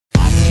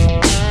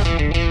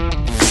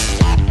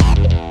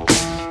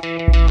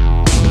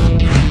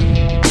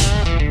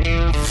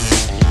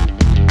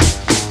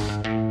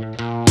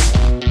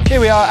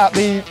are at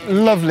the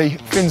lovely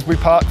Finsbury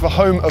Park, the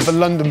home of the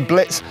London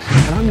Blitz,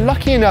 and I'm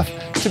lucky enough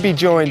to be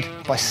joined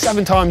by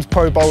 7 times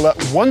Pro Bowler,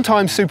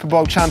 1-time Super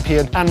Bowl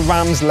champion, and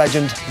Rams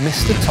legend,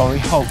 Mr. Torry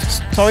Holt.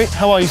 Torry,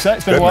 how are you, sir?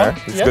 It's been a while.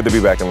 Man. It's good to be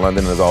back in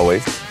London, as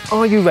always.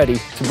 Are you ready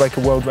to break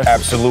a world record?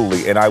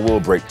 Absolutely, and I will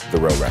break the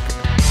world record.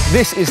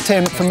 This is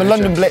Tim from the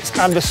London Blitz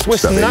and the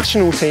Swiss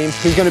national team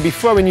who's going to be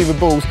throwing you the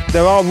balls.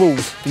 There are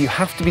rules. You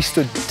have to be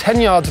stood 10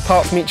 yards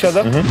apart from each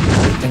other,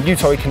 and you,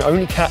 Torry, can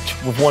only catch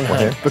with one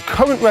hand. The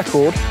current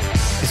record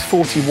is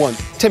 41.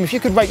 Tim, if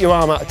you could rate your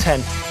arm out of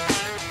 10,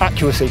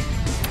 accuracy,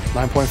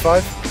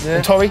 9.5. Yeah.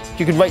 And Torry,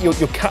 you could rate your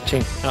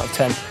catching out of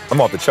 10.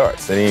 I'm off the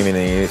charts. And even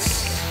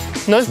it's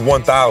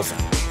 1,000.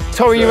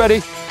 Torry, you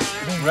ready?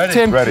 Ready.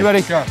 Tim, ready. you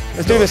ready? Go.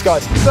 Let's do this,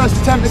 guys. First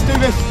attempt, let's do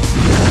this.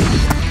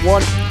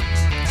 1,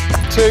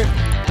 2,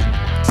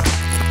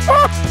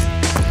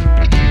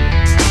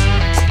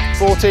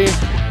 14,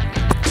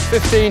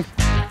 15,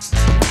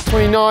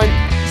 29,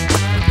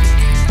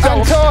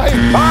 and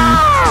time!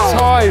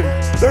 Time!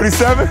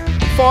 37?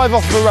 5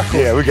 off the record.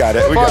 Yeah, we got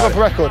it. 5 off the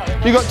record.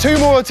 You got 2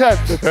 more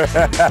attempts.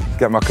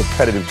 Got my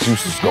competitive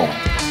juices going.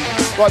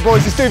 Right,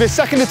 boys, let's do this.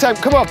 Second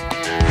attempt, come on.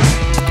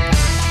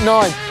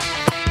 9,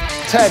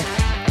 10,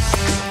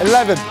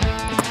 11,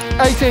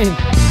 18,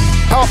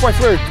 halfway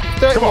through,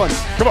 31.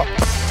 Come on.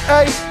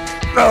 8,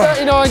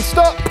 39,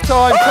 stop,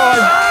 time.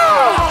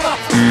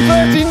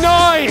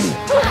 39!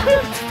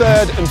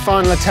 Third and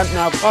final attempt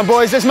now. Come on,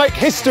 boys, let's make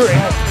history.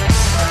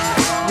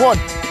 1,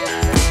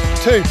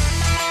 2,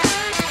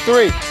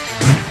 3,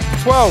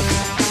 12,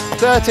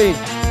 13,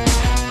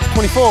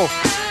 24,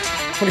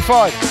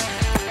 25,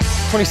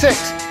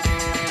 26,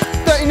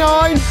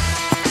 39,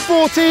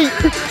 40,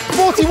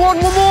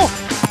 41, one more.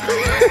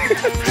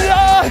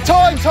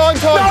 Time. No, I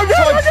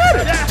got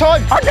it.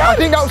 Time. I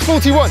think that was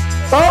 41.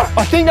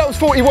 I think that was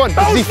 41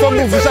 because he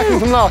fumbled the second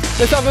from last.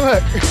 Let's have a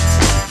look.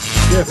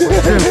 Yeah,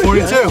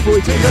 42.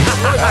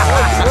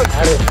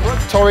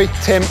 Torry,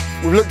 Tim,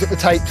 we've looked at the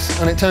tapes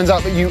and it turns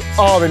out that you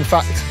are in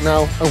fact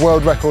now a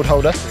world record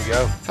holder. There you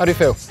go. How do you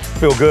feel?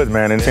 Feel good,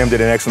 man. And Tim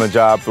did an excellent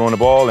job throwing the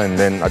ball, and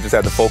then I just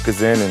had to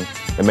focus in and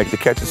make the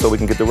catches so we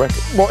can get the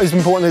record. What is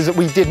important is that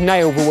we did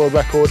nail the world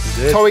record.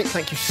 Torry,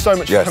 thank you so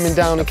much for coming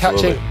down and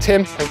catching.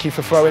 Tim, thank you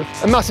for throwing.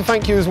 A massive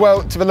thank you as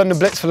well to the London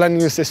Blitz for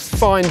lending us this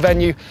fine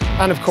venue.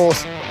 And of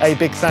course, a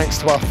big thanks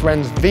to our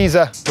friends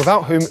Visa,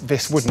 without whom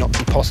this would not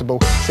be possible.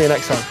 See you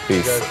next time.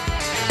 Peace.